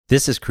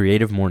This is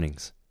Creative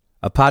Mornings,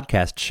 a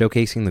podcast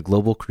showcasing the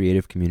global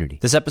creative community.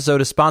 This episode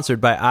is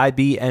sponsored by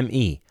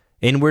IBME,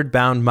 Inward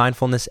Bound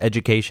Mindfulness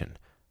Education.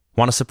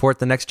 Want to support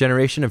the next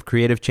generation of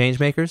creative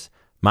changemakers?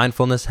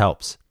 Mindfulness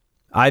helps.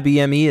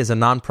 IBME is a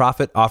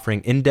nonprofit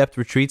offering in-depth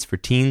retreats for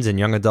teens and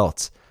young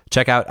adults.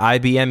 Check out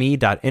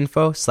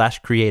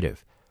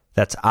ibme.info/creative.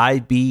 That's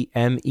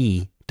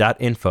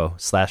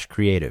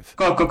ibme.info/creative.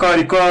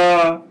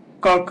 Kokokoriko,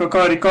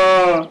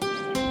 kokokoriko.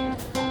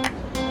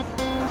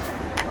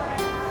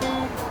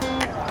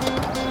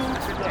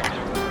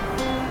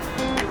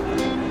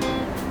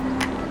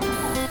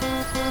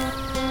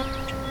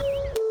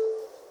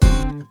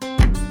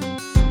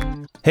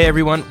 Hey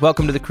everyone,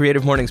 welcome to the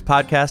Creative Mornings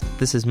podcast.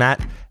 This is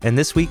Matt, and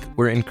this week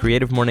we're in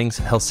Creative Mornings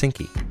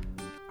Helsinki.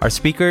 Our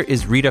speaker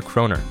is Rita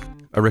Kroner,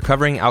 a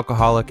recovering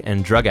alcoholic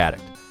and drug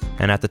addict,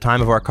 and at the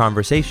time of our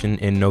conversation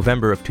in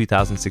November of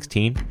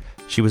 2016,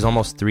 she was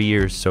almost 3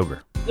 years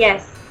sober.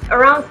 Yes,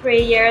 around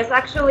 3 years.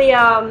 Actually,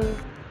 on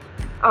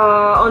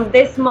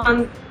this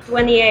month,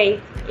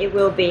 28th, it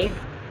will be.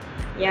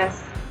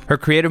 Yes. Her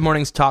Creative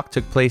Mornings talk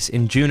took place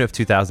in June of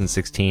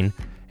 2016,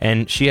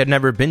 and she had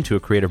never been to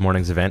a Creative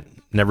Mornings event,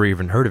 never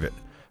even heard of it.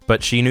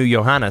 But she knew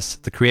Johannes,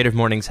 the Creative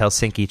Mornings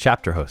Helsinki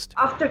chapter host.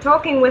 After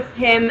talking with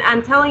him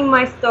and telling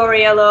my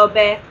story a little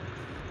bit,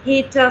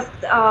 he just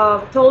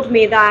told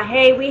me that,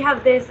 hey, we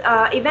have this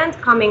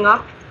event coming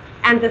up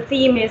and the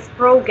theme is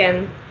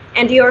broken,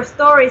 and your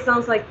story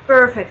sounds like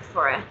perfect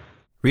for it.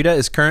 Rita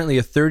is currently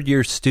a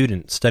third-year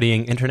student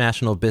studying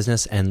international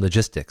business and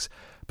logistics,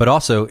 but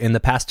also in the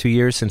past 2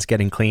 years since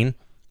getting clean,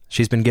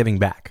 she's been giving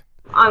back.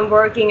 I'm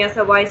working as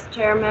a vice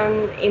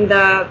chairman in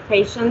the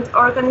patient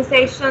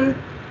organization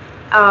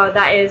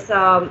that is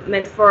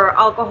meant for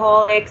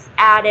alcoholics,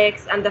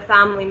 addicts, and the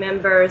family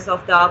members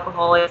of the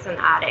alcoholics and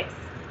addicts.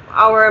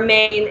 Our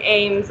main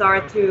aims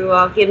are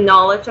to give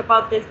knowledge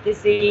about this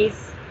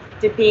disease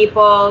to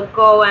people,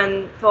 go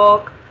and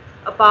talk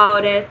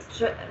about it,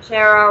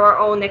 share our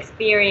own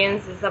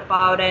experiences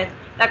about it,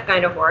 that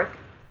kind of work.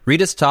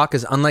 Rita's talk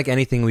is unlike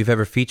anything we've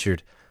ever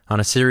featured on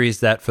a series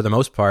that, for the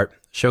most part,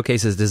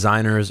 showcases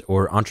designers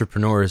or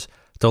entrepreneurs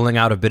doling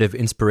out a bit of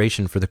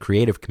inspiration for the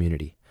creative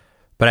community.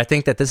 But I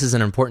think that this is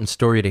an important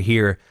story to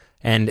hear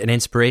and an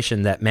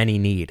inspiration that many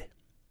need.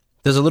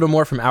 There's a little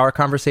more from our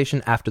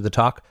conversation after the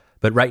talk,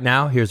 but right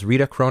now, here's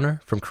Rita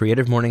Kroner from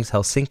Creative Mornings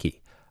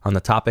Helsinki on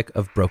the topic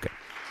of broken.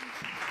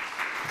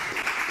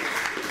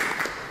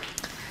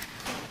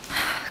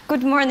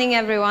 Good morning,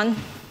 everyone.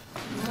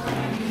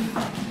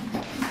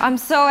 I'm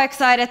so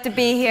excited to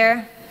be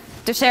here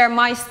to share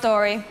my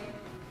story.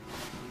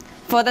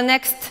 For the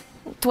next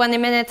 20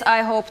 minutes,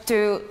 I hope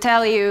to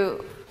tell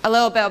you a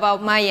little bit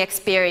about my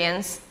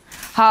experience,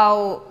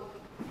 how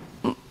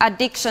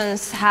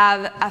addictions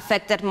have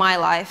affected my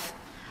life,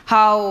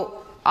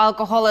 how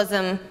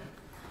alcoholism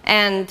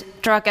and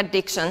drug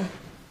addiction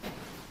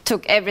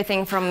took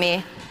everything from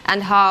me,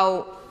 and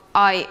how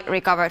I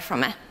recovered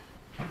from it.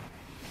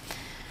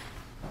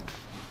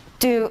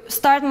 To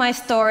start my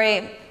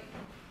story,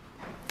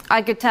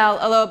 I could tell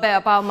a little bit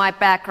about my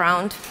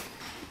background.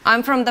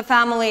 I'm from the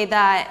family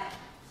that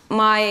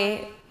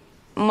my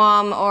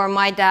mom or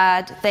my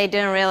dad, they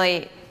didn't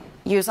really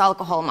use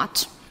alcohol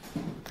much.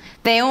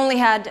 They only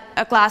had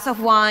a glass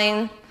of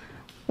wine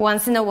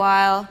once in a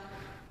while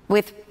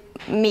with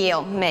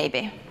meal,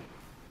 maybe.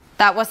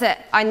 That was it.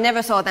 I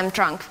never saw them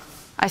drunk.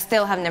 I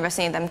still have never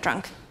seen them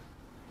drunk.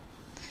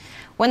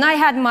 When I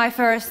had my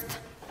first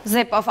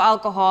sip of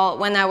alcohol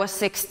when I was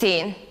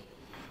 16,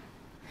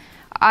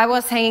 I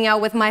was hanging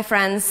out with my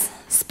friends,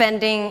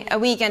 spending a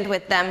weekend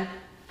with them,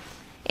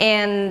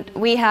 and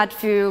we had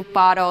few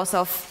bottles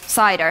of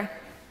cider.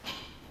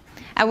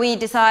 And we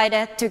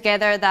decided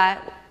together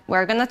that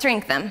we're gonna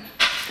drink them.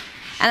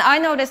 And I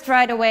noticed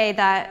right away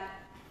that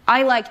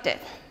I liked it.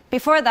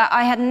 Before that,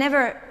 I had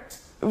never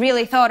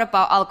really thought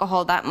about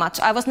alcohol that much.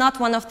 I was not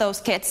one of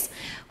those kids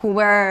who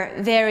were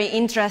very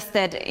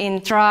interested in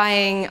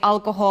trying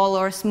alcohol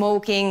or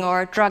smoking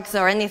or drugs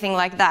or anything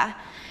like that.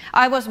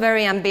 I was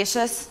very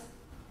ambitious.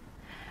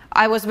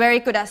 I was very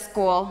good at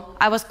school.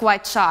 I was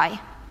quite shy.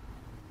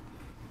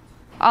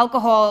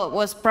 Alcohol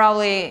was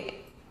probably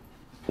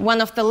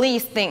one of the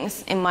least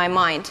things in my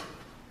mind.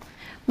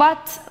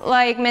 But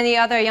like many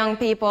other young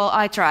people,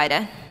 I tried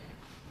it.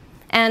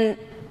 And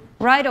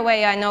right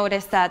away I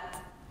noticed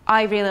that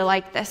I really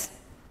like this.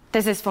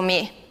 This is for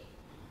me.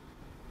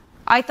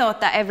 I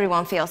thought that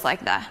everyone feels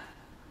like that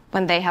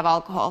when they have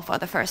alcohol for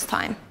the first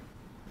time,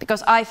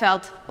 because I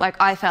felt like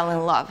I fell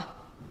in love.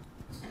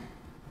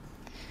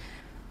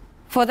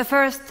 For the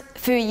first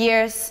few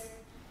years,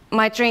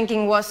 my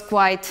drinking was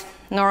quite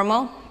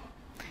normal.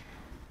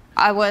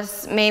 I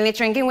was mainly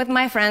drinking with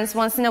my friends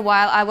once in a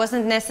while. I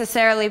wasn't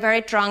necessarily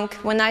very drunk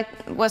when I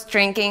was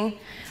drinking,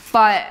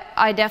 but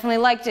I definitely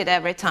liked it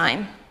every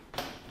time.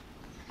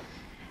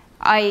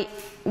 I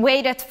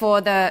waited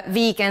for the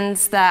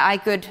weekends that I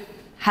could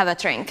have a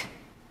drink.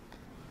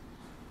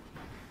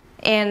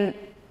 And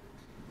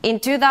in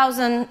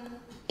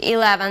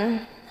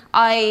 2011,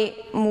 I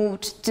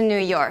moved to New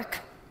York.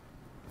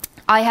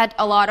 I had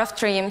a lot of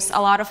dreams, a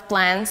lot of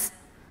plans.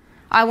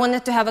 I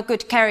wanted to have a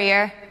good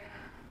career.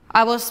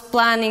 I was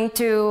planning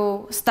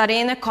to study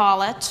in a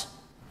college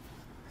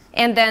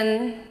and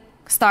then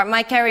start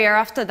my career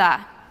after that.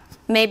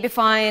 Maybe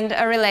find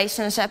a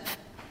relationship,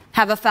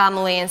 have a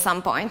family at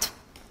some point.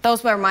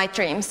 Those were my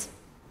dreams.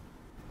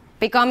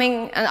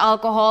 Becoming an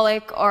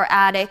alcoholic or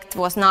addict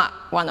was not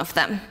one of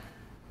them.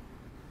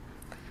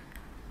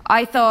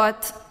 I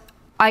thought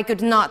I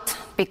could not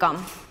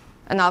become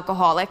an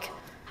alcoholic.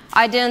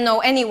 I didn't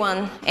know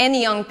anyone,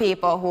 any young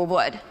people who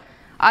would.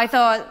 I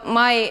thought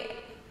my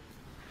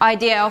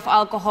idea of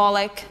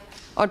alcoholic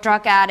or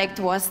drug addict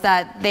was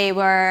that they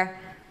were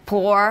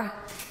poor,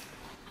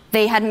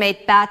 they had made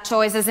bad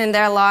choices in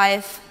their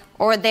life,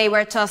 or they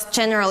were just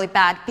generally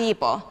bad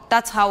people.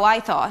 That's how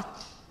I thought.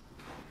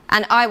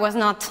 And I was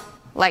not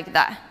like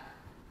that.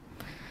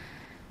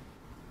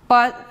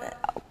 But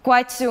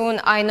quite soon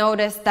I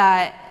noticed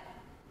that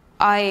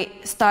I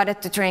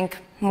started to drink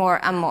more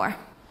and more.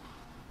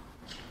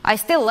 I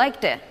still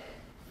liked it.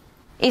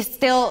 It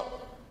still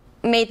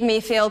made me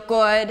feel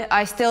good.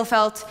 I still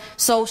felt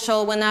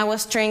social when I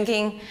was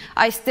drinking.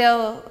 I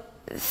still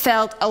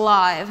felt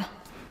alive.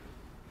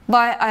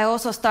 But I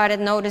also started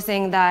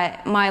noticing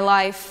that my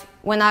life,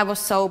 when I was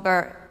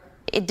sober,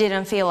 it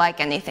didn't feel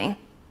like anything.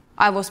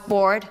 I was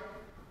bored.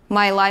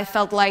 My life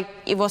felt like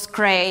it was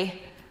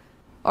gray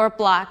or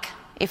black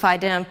if I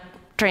didn't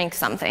drink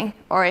something,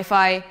 or if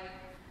I,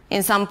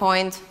 in some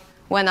point,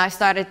 when I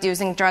started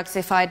using drugs,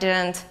 if I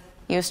didn't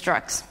use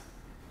drugs.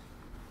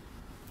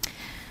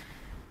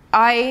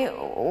 I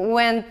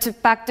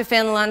went back to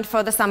Finland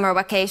for the summer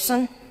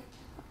vacation,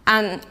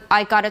 and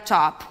I got a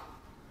job.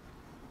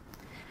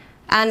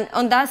 And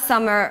on that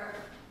summer,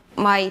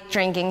 my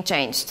drinking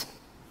changed.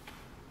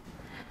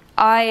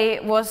 I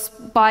was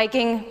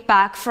biking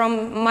back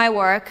from my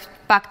work,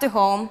 back to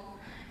home,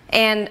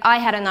 and I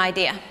had an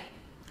idea.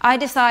 I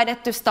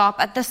decided to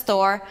stop at the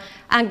store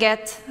and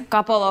get a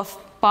couple of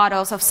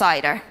bottles of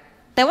cider.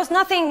 There was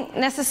nothing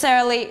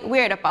necessarily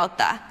weird about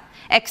that,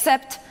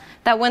 except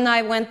that when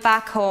I went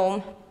back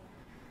home,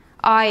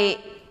 I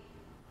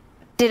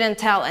didn't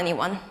tell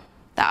anyone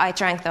that I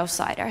drank those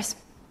ciders.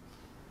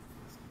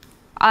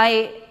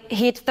 I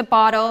hid the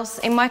bottles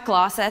in my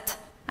closet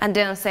and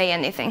didn't say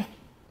anything.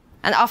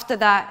 And after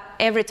that,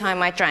 every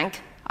time I drank,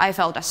 I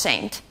felt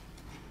ashamed.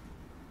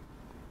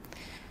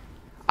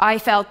 I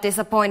felt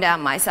disappointed at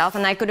myself,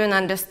 and I couldn't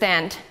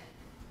understand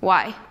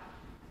why.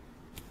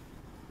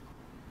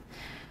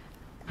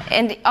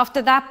 And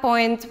after that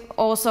point,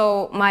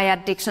 also my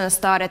addiction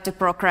started to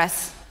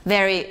progress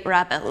very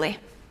rapidly.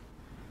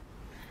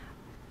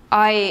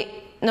 I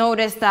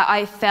noticed that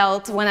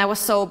when I was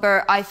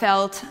sober, I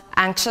felt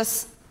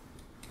anxious.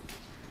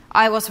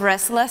 I was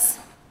restless.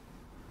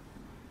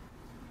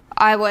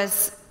 I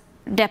was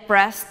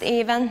depressed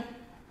even.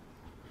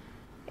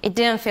 It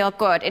didn't feel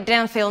good. It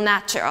didn't feel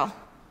natural.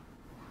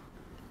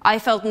 I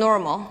felt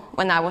normal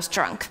when I was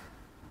drunk.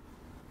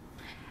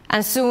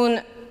 And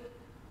soon,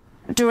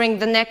 during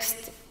the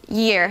next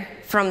year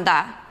from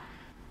that,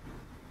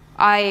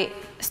 I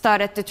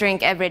started to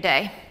drink every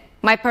day.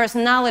 My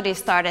personality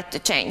started to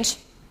change.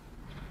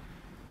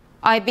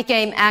 I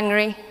became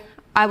angry.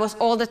 I was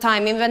all the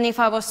time, even if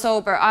I was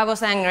sober, I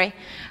was angry.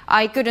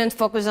 I couldn't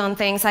focus on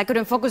things. I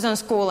couldn't focus on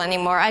school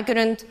anymore. I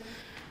couldn't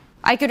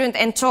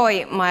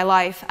enjoy my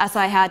life as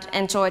I had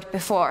enjoyed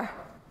before.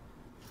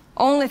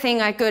 Only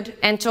thing I could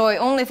enjoy,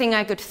 only thing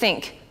I could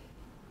think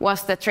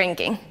was the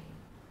drinking.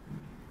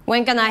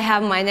 When can I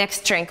have my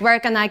next drink? Where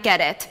can I get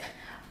it?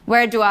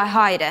 Where do I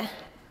hide it?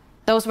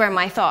 Those were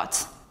my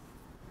thoughts.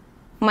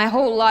 My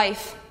whole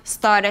life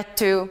started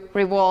to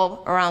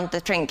revolve around the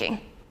drinking.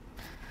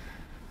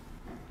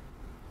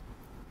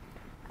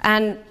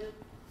 And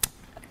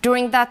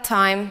during that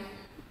time,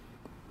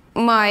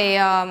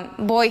 my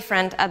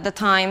boyfriend at the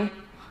time,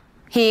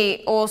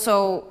 he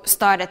also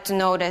started to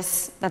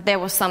notice that there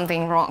was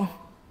something wrong.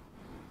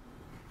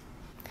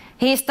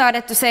 He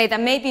started to say that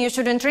maybe you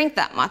shouldn't drink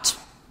that much.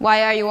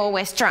 Why are you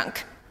always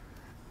drunk?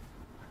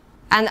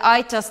 And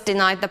I just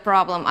denied the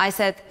problem. I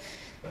said,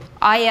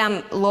 I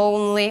am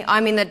lonely,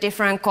 I'm in a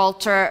different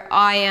culture,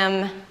 I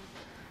am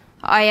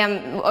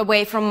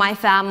away from my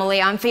family,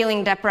 I'm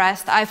feeling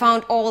depressed. I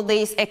found all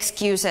these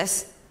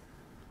excuses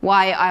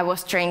why I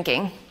was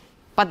drinking.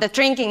 But the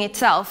drinking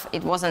itself,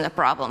 it wasn't a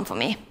problem for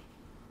me.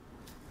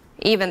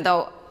 Even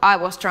though I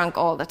was drunk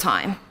all the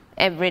time,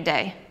 every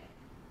day.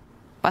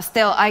 But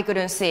still, I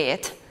couldn't see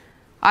it.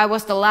 I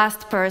was the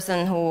last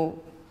person who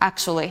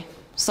actually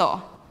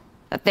saw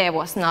that there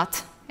was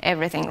not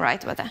everything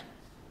right with it.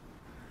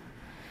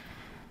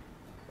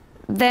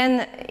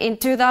 Then in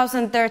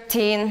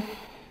 2013,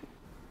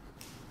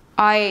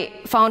 I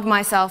found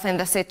myself in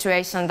the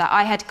situation that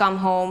I had come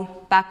home,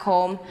 back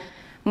home.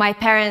 My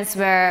parents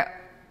were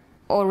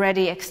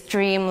already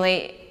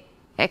extremely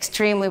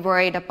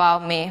worried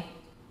about me.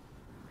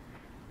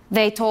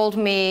 They told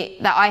me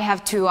that I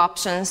have two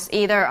options.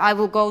 Either I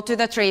will go to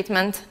the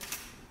treatment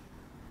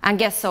and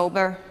get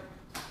sober,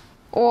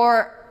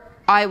 or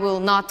I will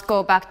not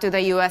go back to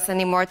the US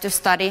anymore to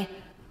study,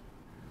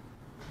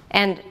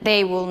 and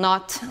they will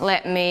not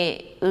let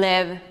me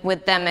live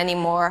with them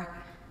anymore,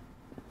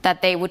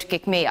 that they would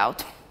kick me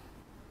out.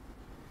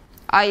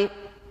 I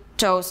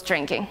chose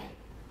drinking.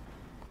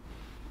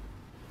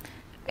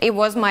 It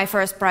was my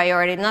first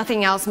priority.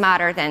 Nothing else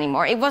mattered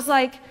anymore. It was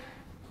like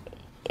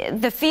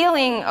the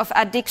feeling of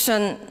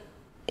addiction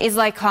is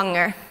like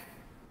hunger.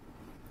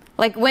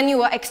 Like when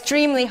you are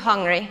extremely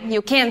hungry,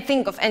 you can't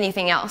think of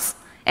anything else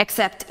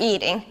except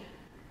eating.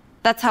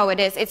 That's how it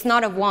is. It's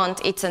not a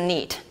want, it's a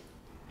need.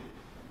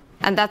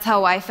 And that's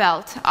how I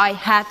felt. I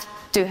had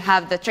to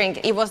have the drink.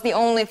 It was the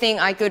only thing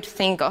I could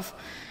think of.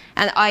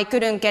 And I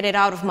couldn't get it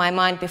out of my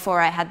mind before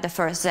I had the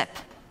first sip.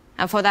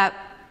 And for that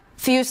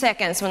few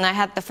seconds when I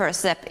had the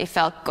first sip, it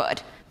felt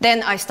good.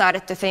 Then I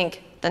started to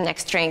think the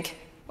next drink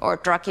or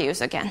drug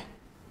use again.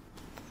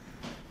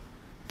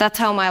 That's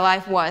how my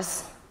life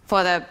was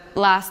for the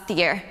last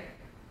year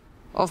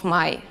of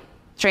my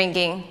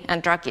drinking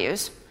and drug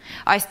use.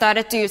 I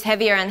started to use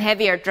heavier and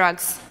heavier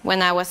drugs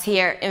when I was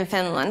here in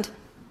Finland.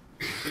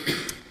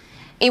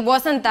 It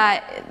wasn't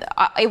that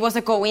it was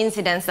a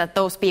coincidence that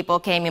those people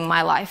came in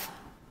my life.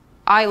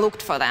 I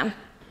looked for them.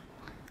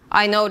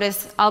 I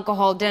noticed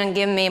alcohol didn't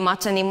give me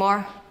much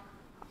anymore.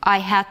 I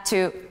had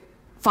to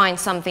find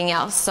something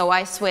else, so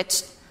I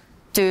switched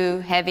to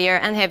heavier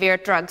and heavier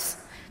drugs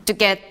to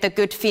get the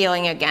good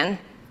feeling again,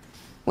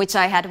 which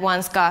I had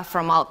once got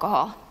from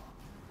alcohol.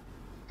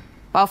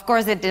 But of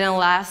course it didn't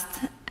last,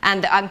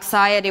 and the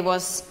anxiety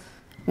was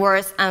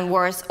worse and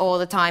worse all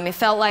the time. It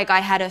felt like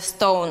I had a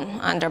stone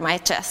under my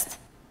chest,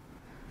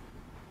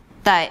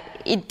 that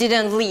it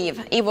didn't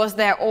leave. It was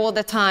there all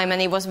the time,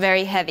 and it was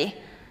very heavy.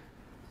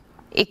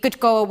 It could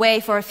go away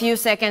for a few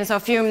seconds or a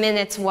few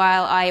minutes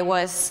while I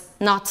was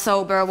not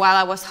sober, while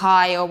I was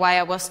high or while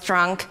I was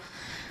drunk,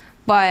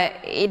 but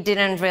it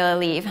didn't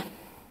really leave.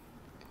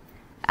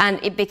 And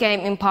it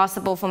became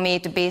impossible for me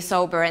to be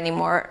sober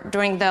anymore.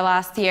 During the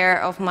last year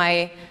of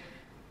my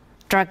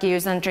drug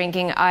use and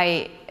drinking,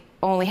 I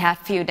only had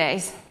a few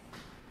days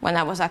when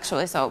I was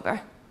actually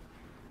sober.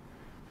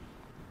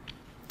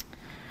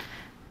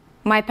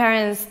 My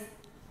parents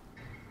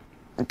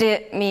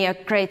did me a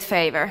great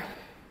favor.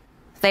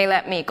 They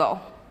let me go.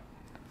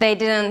 They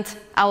didn't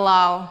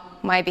allow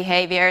my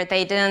behavior.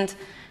 They didn't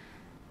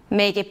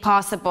make it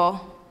possible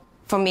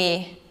for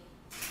me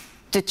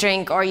to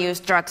drink or use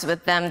drugs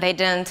with them. They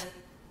didn't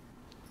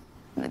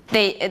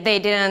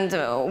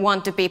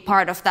want to be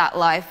part of that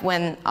life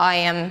when I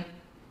am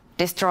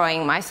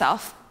destroying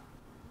myself.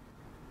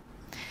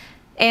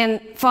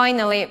 And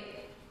finally,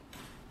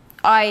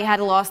 I had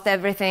lost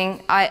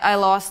everything. I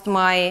lost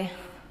my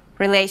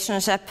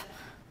relationship.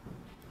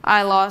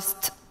 I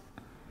lost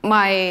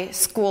my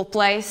school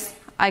place.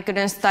 I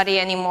couldn't study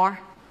anymore.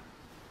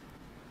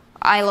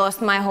 I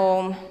lost my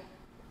home.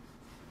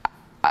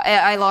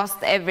 I lost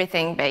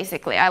everything,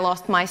 basically. I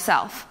lost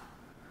myself,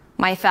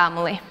 my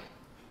family.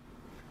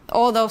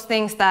 All those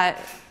things that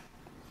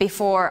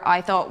before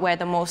I thought were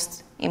the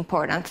most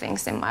important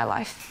things in my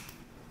life.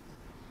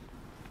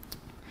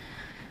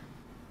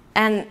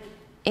 And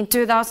in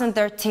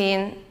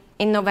 2013,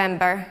 in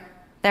November,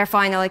 there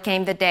finally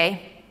came the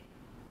day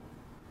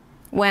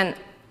when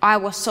I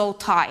was so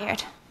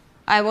tired.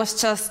 I was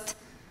just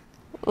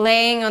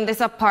laying on this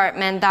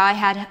apartment that I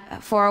had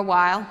for a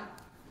while.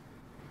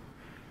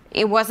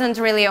 It wasn't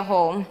really a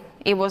home,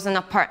 it was an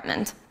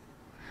apartment.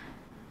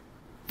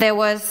 There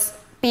was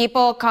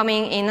people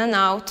coming in and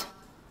out,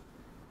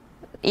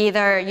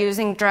 either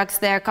using drugs,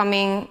 they're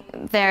coming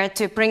there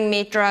to bring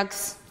me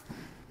drugs,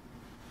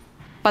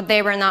 but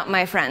they were not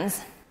my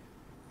friends.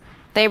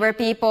 They were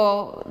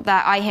people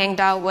that I hanged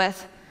out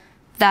with,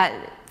 that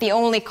the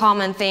only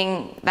common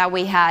thing that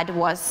we had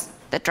was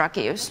the drug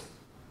use.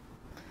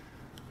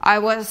 I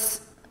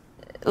was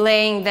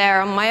laying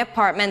there on my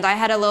apartment. I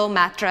had a little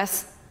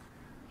mattress.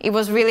 It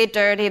was really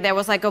dirty. There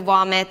was like a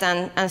vomit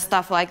and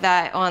stuff like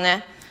that on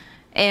it.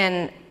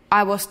 And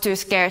I was too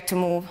scared to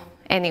move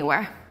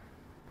anywhere.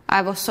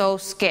 I was so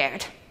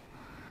scared.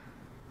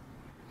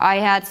 I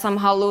had some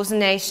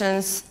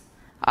hallucinations.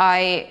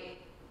 I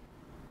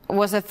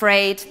was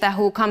afraid that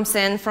who comes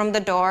in from the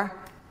door.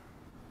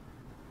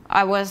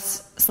 I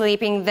was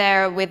sleeping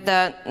there with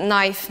the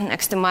knife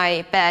next to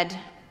my bed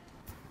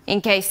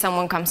in case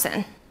someone comes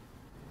in.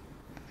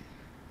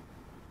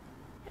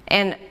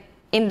 And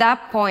in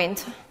that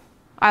point,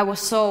 I was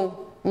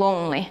so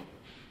lonely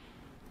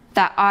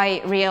that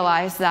I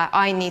realized that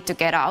I need to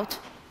get out.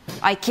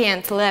 I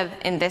can't live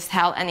in this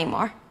hell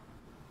anymore.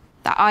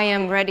 That I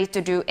am ready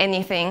to do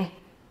anything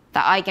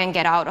that I can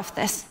get out of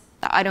this.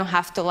 That I don't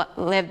have to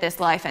live this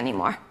life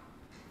anymore.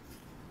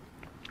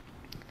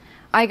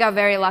 I got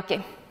very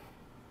lucky.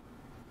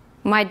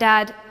 My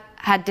dad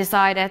had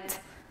decided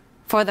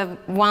for the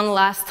one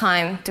last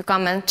time to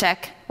come and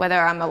check whether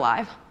I'm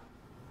alive.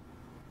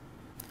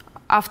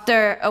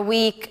 After a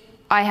week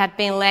I had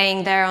been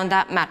laying there on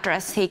that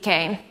mattress, he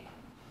came.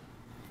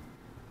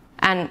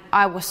 And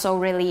I was so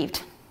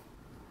relieved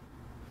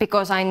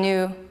because I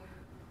knew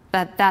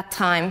that that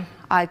time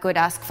I could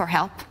ask for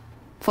help.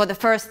 For the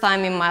first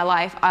time in my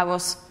life, I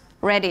was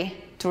ready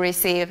to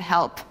receive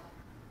help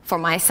for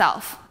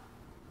myself.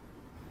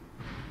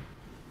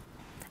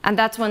 And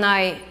that's when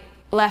I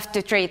left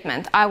the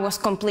treatment. I was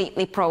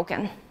completely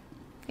broken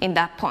in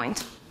that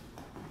point.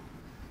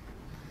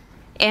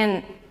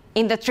 And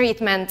in the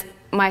treatment,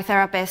 my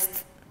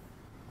therapist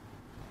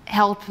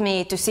helped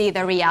me to see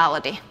the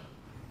reality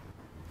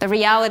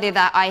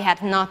that I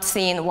had not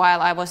seen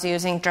while I was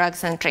using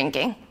drugs and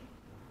drinking.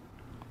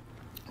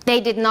 They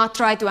did not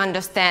try to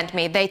understand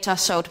me, they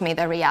just showed me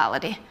the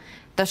reality.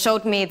 They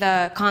showed me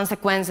the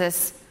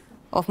consequences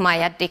of my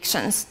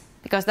addictions,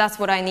 because that's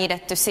what I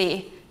needed to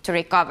see to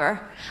recover.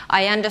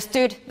 I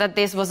understood that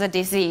this was a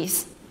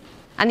disease,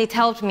 and it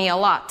helped me a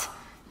lot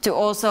to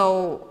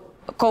also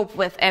cope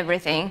with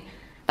everything,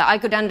 that I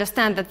could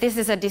understand that this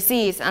is a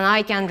disease and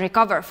I can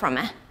recover from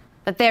it,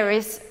 that there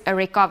is a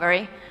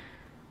recovery,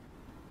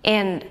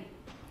 and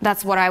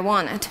that's what I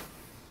wanted.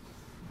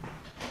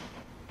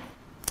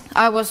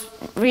 I was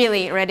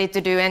really ready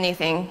to do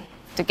anything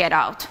to get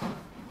out.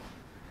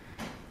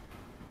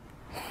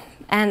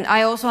 And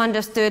I also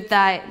understood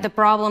that the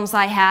problems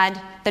I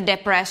had, the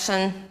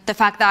depression, the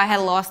fact that I had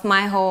lost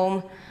my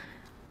home,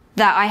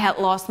 that I had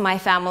lost my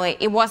family,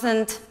 it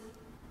wasn't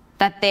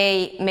that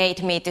they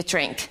made me to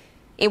drink.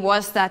 It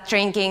was that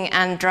drinking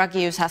and drug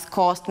use has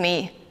caused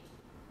me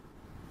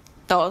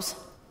those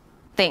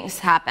things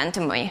happen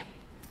to me.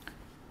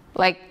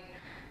 Like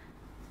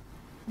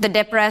the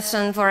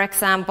depression, for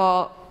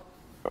example,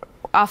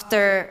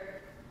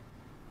 after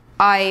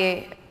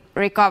I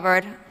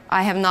recovered,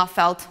 I have not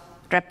felt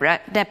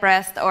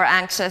depressed or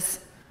anxious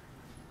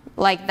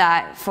like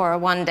that for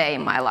one day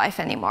in my life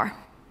anymore.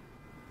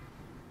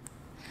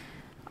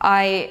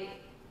 I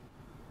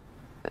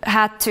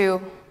had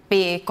to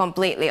be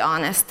completely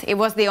honest. It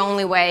was the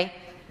only way,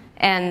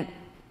 and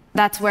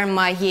that's where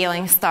my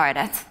healing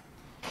started.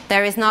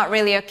 There is not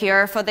really a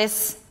cure for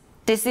this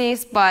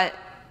disease, but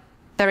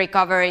the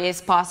recovery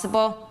is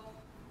possible.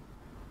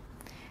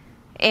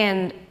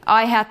 And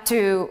I had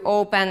to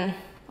open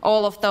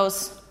all of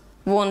those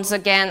wounds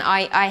again.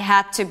 I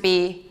had to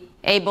be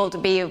able to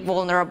be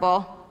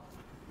vulnerable.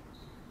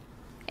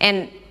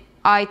 And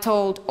I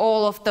told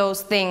all of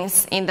those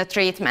things in the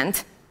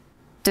treatment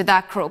to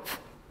that group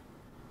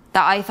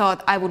that I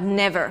thought I would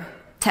never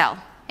tell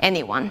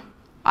anyone.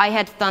 I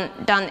had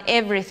done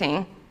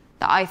everything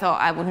that I thought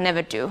I would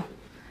never do.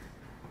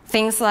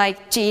 Things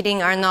like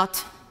cheating are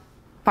not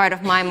part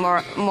of my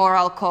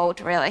moral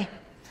code, really.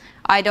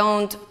 I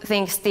don't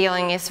think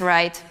stealing is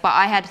right, but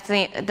I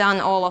had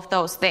done all of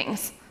those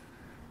things.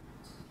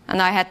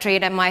 And I had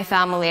treated my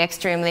family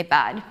extremely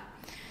bad.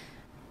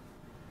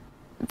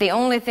 The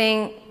only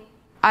thing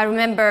I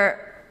remember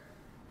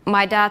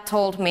my dad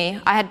told me,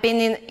 I had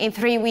been in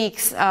 3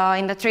 weeks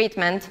in the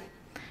treatment,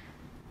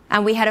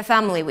 and we had a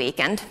family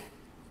weekend.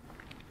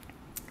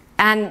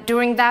 And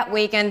during that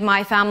weekend,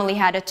 my family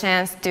had a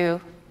chance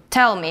to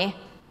tell me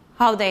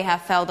how they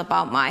have felt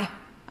about my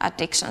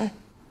addiction.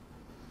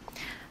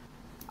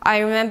 I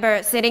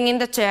remember sitting in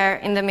the chair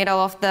in the middle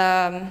of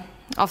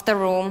the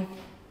room,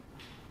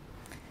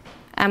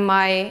 and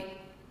my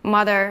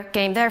mother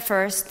came there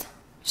first.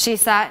 She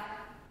sat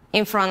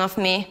in front of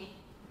me,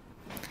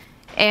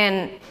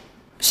 and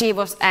she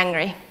was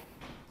angry.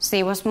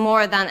 She was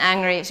more than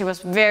angry. She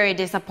was very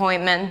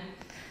disappointed.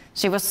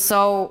 She was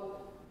so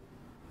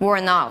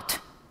worn out.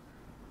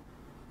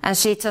 And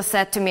she just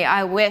said to me,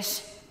 "I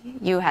wish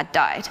you had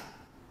died."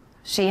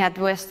 She had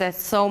wished it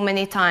so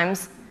many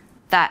times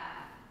that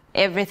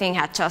everything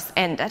had just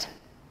ended.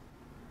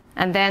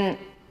 And then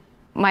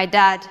my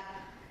dad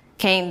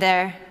came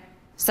there,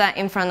 sat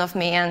in front of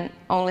me, and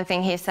only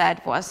thing he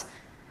said was,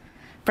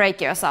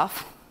 "Break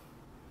yourself."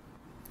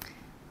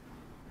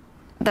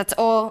 That's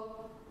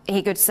all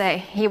he could say.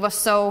 He was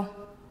so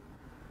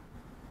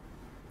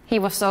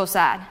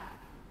sad.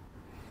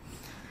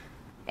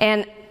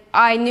 And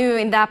I knew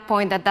in that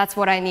point that that's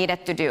what I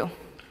needed to do.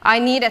 I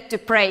needed to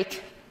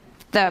break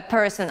the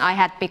person I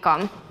had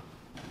become.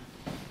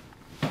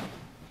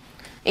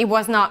 It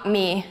was not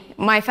me.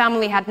 My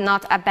family had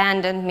not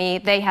abandoned me.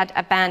 They had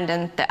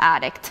abandoned the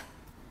addict.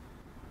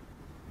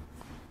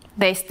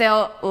 They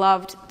still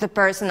loved the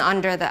person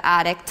under the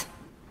addict,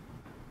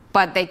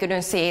 but they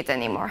couldn't see it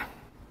anymore.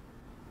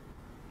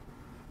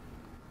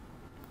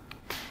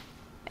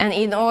 And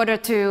in order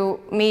to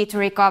me to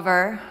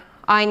recover,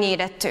 I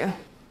needed to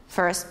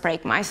first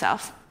break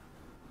myself.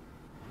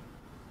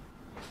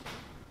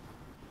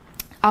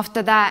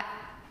 After that,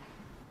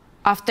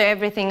 after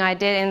everything I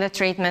did in the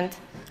treatment,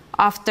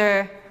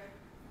 after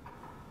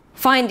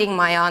finding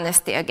my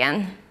honesty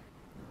again,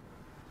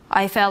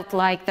 I felt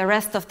like the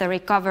rest of the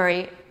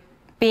recovery,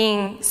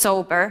 being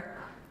sober,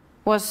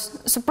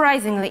 was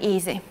surprisingly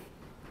easy.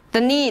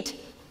 The need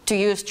to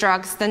use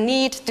drugs, the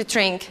need to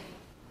drink,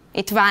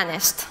 it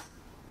vanished.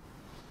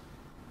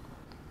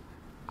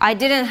 I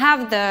didn't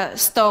have the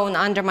stone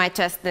under my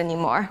chest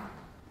anymore.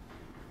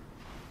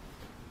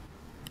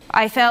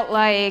 I felt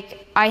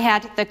like I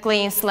had the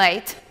clean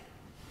slate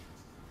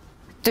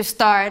to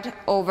start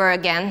over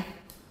again,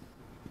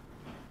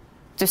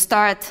 to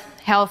start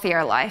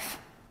healthier life.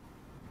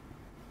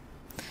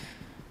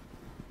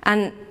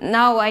 And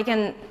now I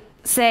can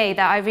say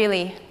that I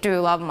really do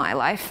love my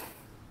life.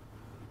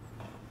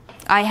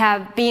 I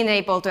have been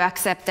able to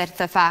accept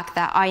the fact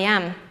that I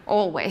am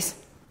always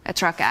a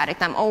drug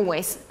addict. I'm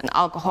always an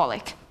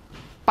alcoholic.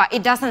 But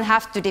it doesn't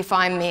have to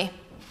define me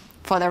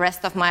for the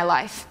rest of my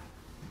life.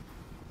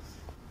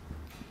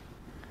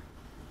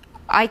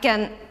 I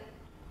can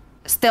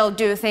still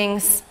do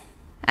things,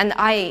 and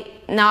I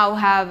now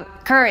have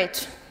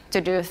courage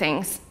to do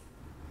things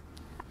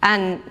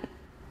and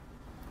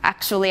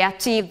actually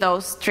achieve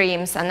those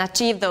dreams and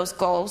achieve those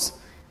goals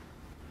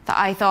that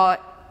I thought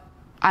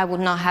I would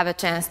not have a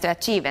chance to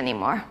achieve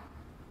anymore.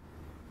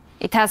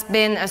 It has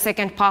been a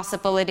second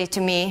possibility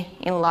to me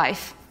in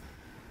life,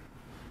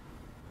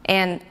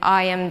 and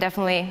I am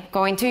definitely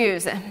going to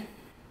use it.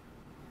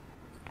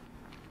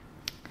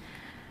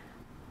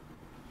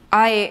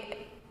 I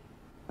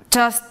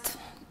just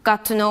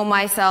got to know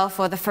myself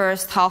for the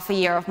first half a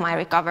year of my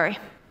recovery.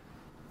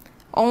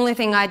 Only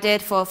thing I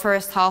did for the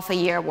first half a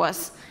year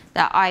was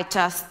that I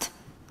just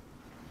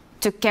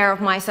took care of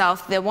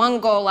myself. The one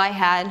goal I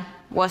had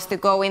was to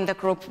go in the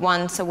group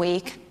once a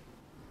week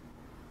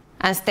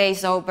and stay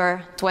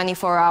sober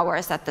 24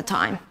 hours at the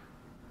time.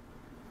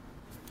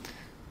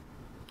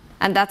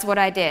 And that's what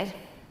I did.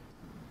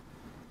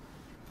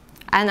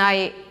 And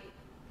I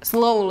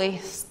slowly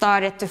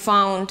started to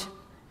find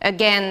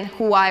again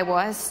who I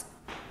was,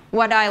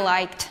 what I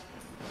liked,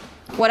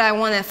 what I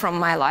wanted from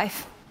my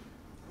life.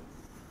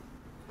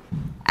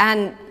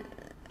 And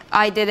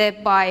I did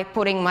it by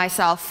putting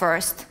myself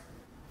first,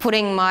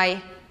 putting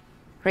my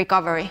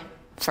recovery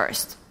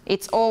first.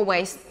 It's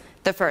always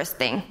the first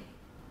thing.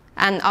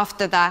 And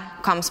after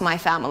that comes my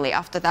family,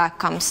 after that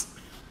comes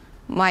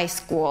my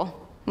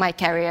school, my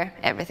career,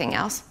 everything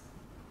else.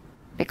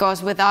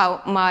 Because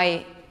without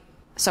my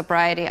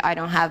sobriety, I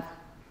don't have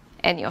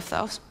any of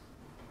those.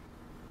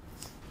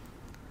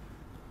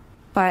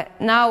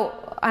 But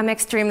now I'm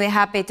extremely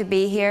happy to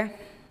be here.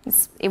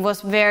 It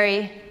was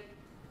very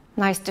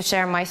nice to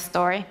share my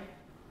story.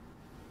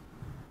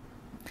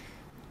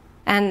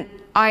 And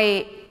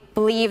I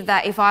believe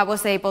that if I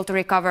was able to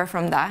recover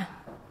from that,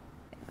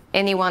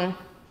 anyone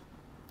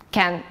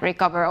can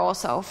recover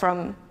also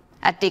from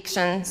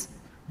addictions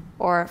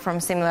or from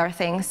similar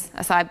things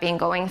as I've been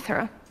going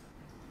through.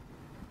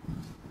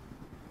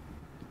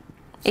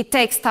 It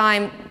takes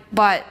time,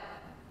 but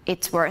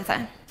it's worth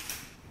it.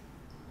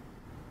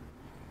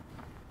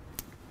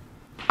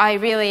 I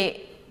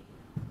really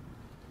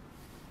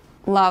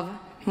love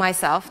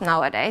myself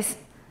nowadays,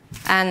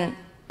 and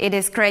it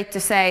is great to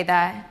say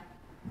that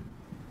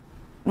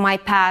my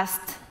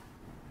past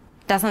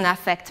doesn't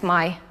affect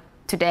my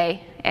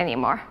today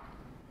anymore.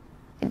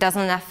 It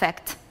doesn't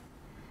affect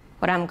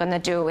what I'm going to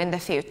do in the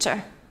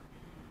future.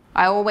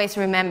 I always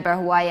remember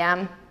who I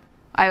am.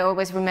 I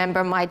always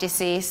remember my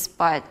disease,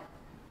 but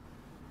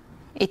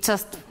it's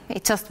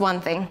just one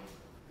thing.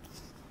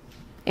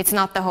 It's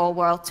not the whole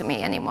world to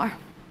me anymore.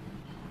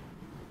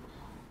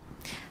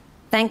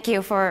 Thank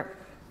you for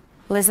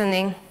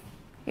listening.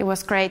 It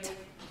was great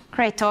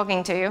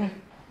talking to you.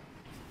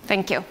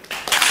 Thank you.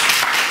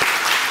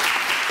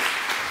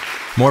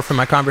 More from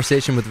my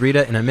conversation with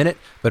Rita in a minute,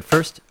 but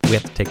first, we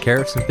have to take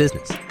care of some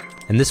business.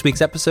 And this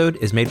week's episode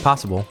is made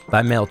possible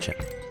by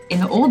MailChimp. In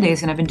the old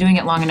days, and I've been doing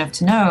it long enough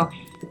to know,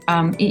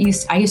 I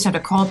used to have to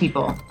call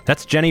people.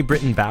 That's Jenny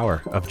Britton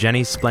Bauer of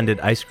Jenny's Splendid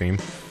Ice Cream,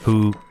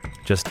 who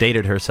just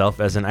dated herself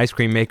as an ice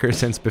cream maker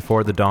since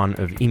before the dawn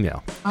of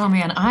email. Oh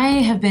man, I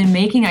have been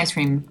making ice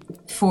cream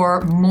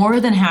for more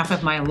than half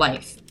of my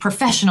life,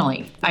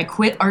 professionally. I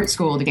quit art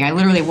school today. I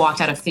literally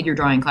walked out of figure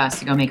drawing class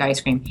to go make ice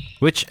cream.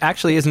 Which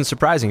actually isn't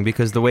surprising,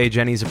 because the way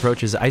Jenny's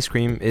approaches ice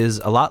cream is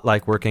a lot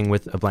like working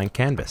with a blank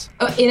canvas.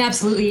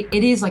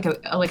 It is like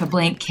a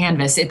blank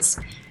canvas.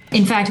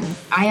 In fact,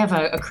 I have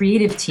a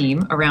creative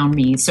team around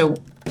me. So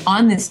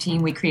on this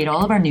team, we create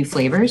all of our new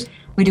flavors.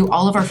 We do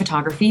all of our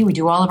photography. We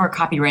do all of our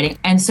copywriting.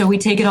 And so we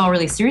take it all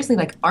really seriously,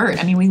 like art.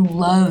 I mean, we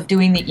love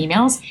doing the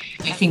emails.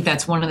 I think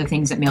that's one of the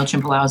things that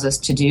MailChimp allows us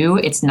to do.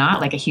 It's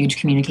not like a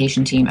huge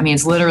communication team. I mean,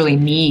 it's literally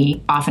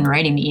me often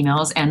writing the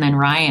emails, and then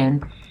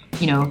Ryan,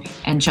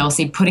 and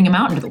Chelsea putting them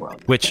out into the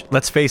world. Which,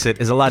 let's face it,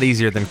 is a lot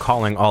easier than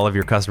calling all of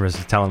your customers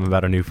to tell them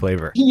about a new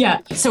flavor. Yeah.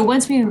 So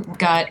once we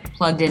got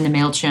plugged into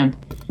MailChimp,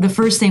 the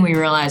first thing we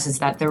realized is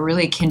that they're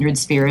really kindred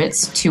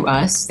spirits to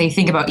us. They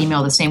think about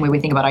email the same way we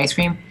think about ice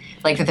cream.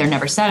 Like that they're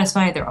never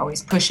satisfied, they're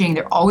always pushing,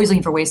 they're always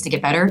looking for ways to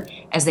get better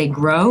as they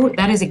grow.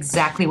 That is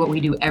exactly what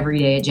we do every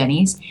day at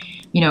Jenny's.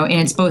 And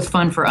it's both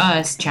fun for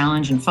us,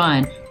 challenge and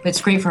fun, but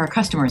it's great for our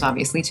customers,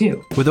 obviously,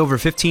 too. With over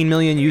 15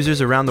 million users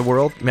around the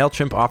world,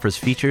 MailChimp offers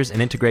features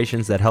and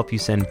integrations that help you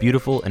send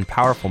beautiful and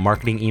powerful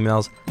marketing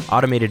emails,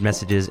 automated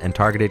messages, and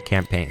targeted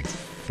campaigns.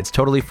 It's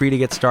totally free to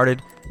get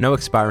started, no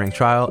expiring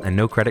trial, and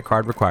no credit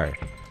card required.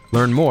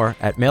 Learn more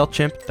at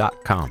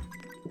MailChimp.com.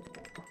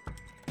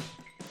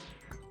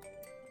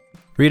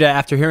 Rita,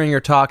 after hearing your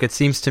talk, it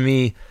seems to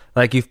me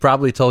like you've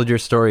probably told your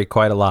story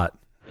quite a lot.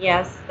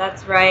 Yes,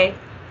 that's right.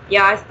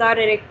 Yeah, I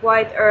started it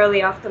quite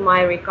early after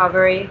my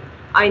recovery.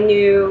 I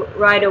knew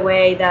right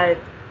away that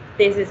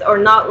thesis, or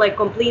not like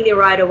completely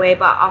right away,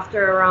 but after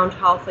around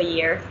half a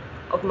year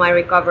of my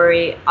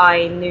recovery,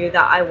 I knew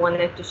that I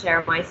wanted to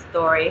share my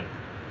story,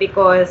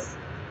 because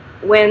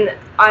when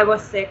I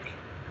was sick,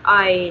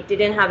 I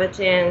didn't have a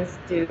chance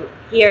to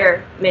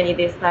hear many of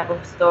these type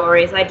of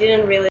stories. I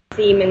didn't really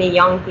see many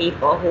young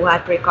people who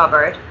had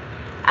recovered.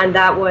 And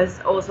that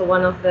was also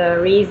one of the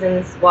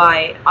reasons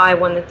why I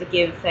wanted to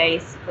give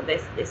face for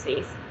this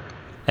disease.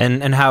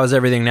 And how is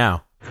everything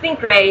now? It's been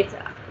great.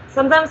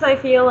 Sometimes I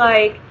feel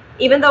like,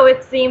 even though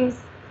it seems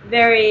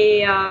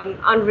very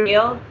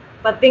unreal,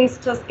 but things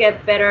just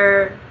get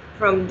better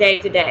from day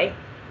to day.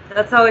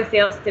 That's how it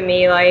feels to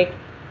me. Like,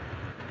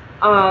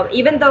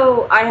 even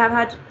though I have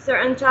had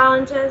certain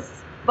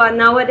challenges, but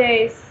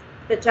nowadays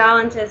the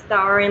challenges that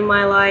are in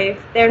my life,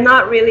 they're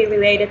not really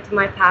related to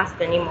my past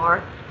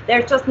anymore.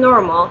 They're just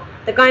normal,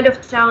 the kind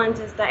of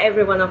challenges that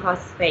every one of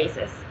us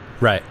faces.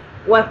 Right.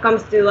 What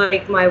comes to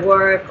like my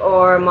work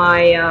or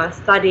my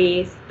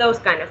studies, those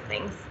kind of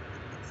things.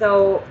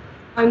 So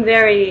I'm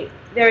very,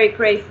 very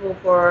grateful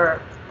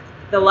for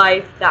the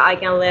life that I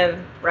can live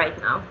right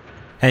now.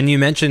 And you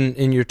mentioned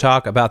in your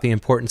talk about the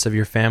importance of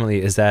your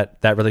family. Is that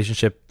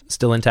relationship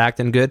still intact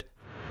and good?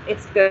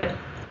 It's good.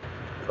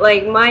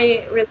 Like,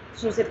 my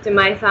relationship to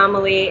my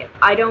family,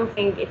 I don't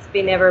think it's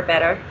been ever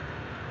better.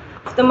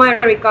 After my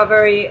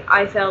recovery,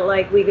 I felt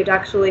like we could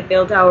actually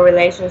build our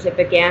relationship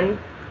again,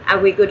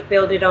 and we could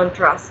build it on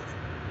trust.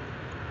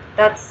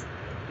 That's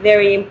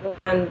very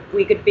important.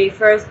 We could be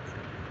first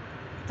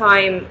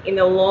time in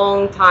a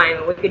long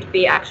time, we could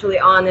be actually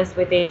honest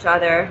with each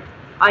other.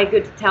 I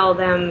could tell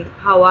them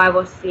how I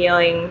was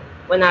feeling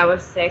when I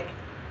was sick,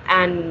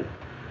 and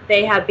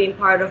they have been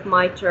part of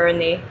my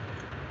journey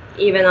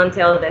even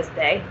until this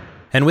day.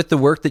 And with the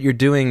work that you're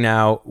doing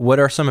now, what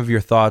are some of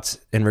your thoughts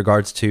in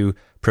regards to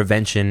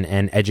prevention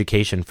and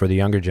education for the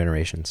younger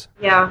generations?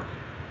 Yeah,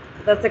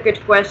 that's a good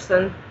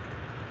question.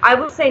 I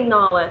would say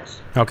knowledge.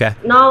 Okay.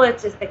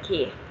 Knowledge is the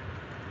key.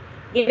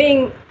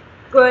 Giving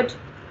good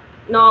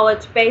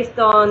knowledge based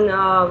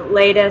on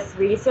latest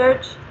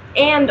research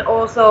and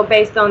also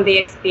based on the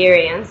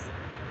experience.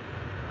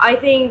 I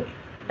think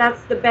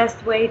that's the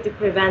best way to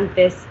prevent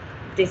this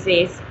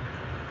disease.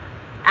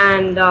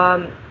 And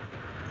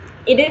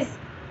it is,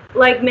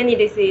 like many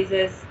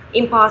diseases,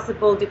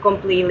 impossible to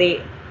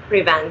completely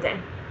prevent it.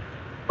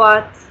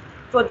 But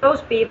for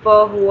those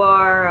people who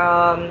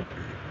are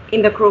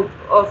in the group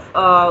of,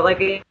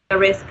 like a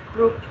risk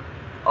group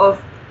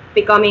of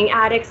becoming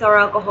addicts or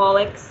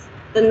alcoholics,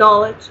 the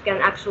knowledge can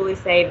actually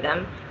save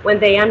them. When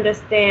they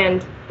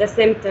understand the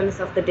symptoms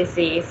of the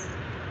disease,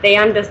 they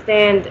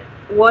understand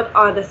what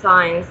are the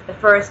signs, the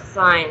first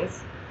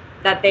signs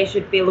that they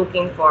should be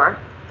looking for.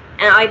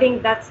 And I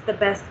think that's the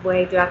best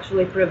way to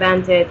actually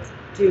prevent it,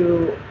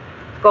 to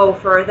go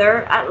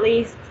further at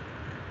least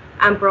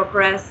and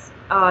progress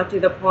to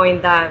the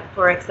point that,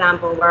 for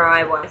example, where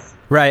I was.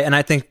 Right, and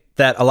I think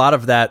that a lot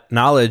of that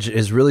knowledge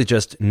is really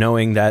just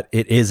knowing that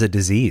it is a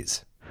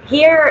disease.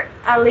 Here,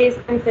 at least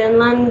in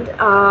Finland,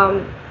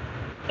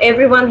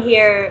 everyone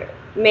here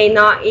may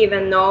not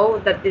even know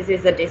that this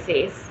is a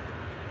disease.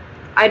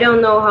 I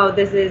don't know how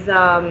this is,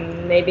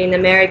 maybe in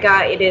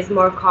America it is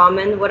more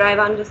common, what I've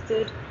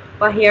understood.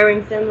 But here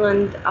in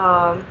Finland,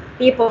 all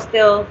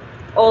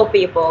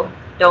people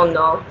don't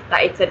know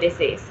that it's a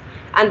disease.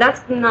 And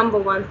that's the number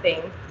one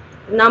thing,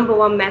 the number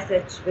one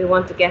message we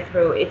want to get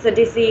through. It's a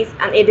disease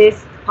and it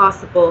is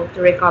possible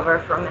to recover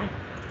from it.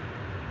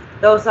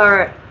 Those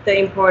are the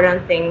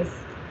important things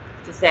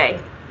to say,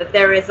 that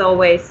there is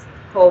always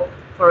hope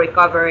for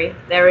recovery.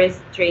 There is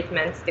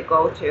treatments to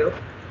go to.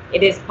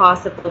 It is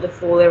possible to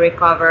fully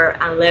recover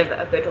and live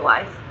a good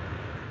life.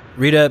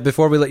 Rita,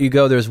 before we let you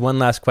go, there's one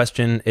last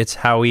question. It's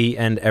how we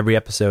end every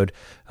episode.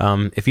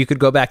 If you could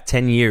go back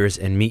 10 years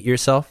and meet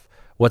yourself,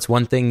 what's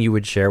one thing you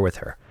would share with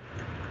her?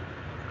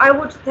 I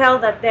would tell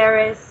that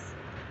there is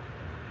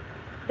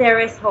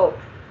hope.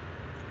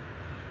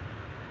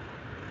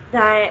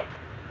 That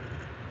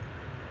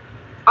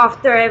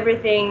after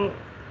everything,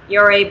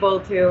 you're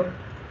able to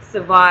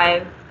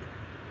survive,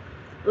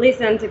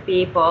 listen to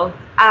people,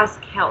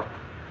 ask help,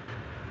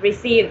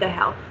 receive the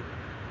help.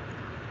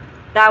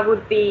 That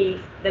would be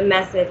the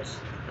message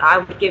I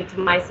would give to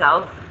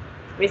myself.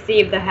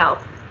 Receive the help.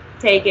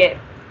 Take it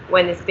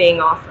when it's being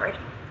offered.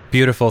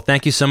 Beautiful.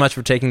 Thank you so much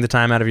for taking the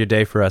time out of your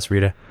day for us,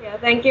 Rita. Yeah,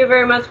 thank you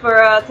very much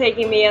for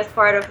taking me as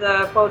part of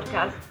the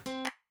podcast.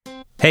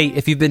 Hey,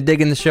 if you've been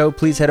digging the show,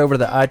 please head over to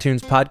the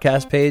iTunes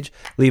podcast page,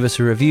 leave us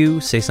a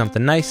review, say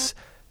something nice.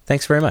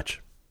 Thanks very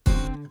much.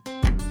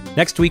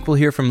 Next week, we'll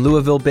hear from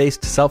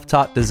Louisville-based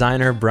self-taught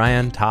designer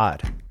Brian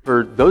Todd.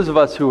 For those of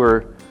us who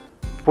are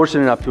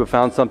fortunate enough to have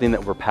found something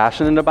that we're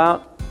passionate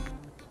about,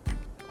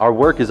 our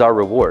work is our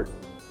reward.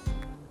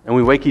 And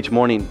we wake each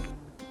morning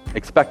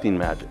expecting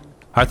magic.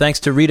 Our thanks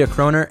to Rita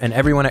Kroner and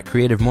everyone at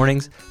Creative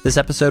Mornings. This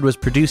episode was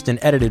produced and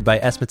edited by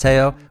S.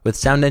 Mateo, with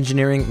sound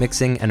engineering,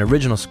 mixing, and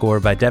original score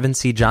by Devin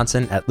C.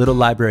 Johnson at Little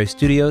Library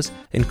Studios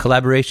in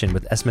collaboration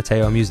with S.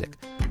 Mateo Music.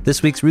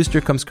 This week's Rooster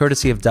comes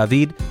courtesy of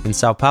David in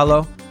Sao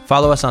Paulo.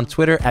 Follow us on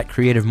Twitter at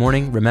Creative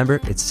Morning. Remember,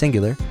 it's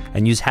singular.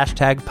 and use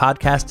hashtag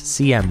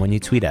PodcastCM when you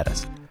tweet at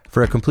us.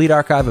 For a complete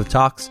archive of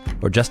talks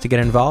or just to get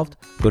involved,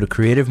 go to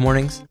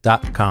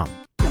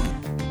creativemornings.com.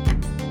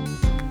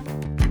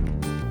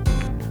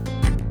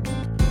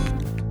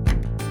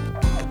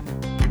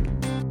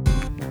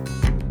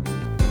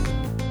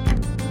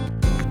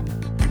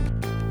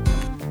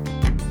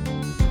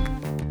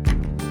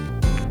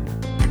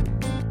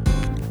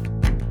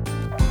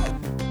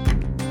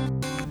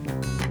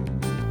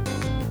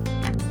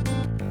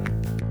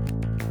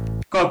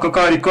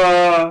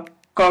 Cocoricó,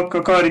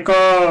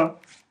 cocoricó.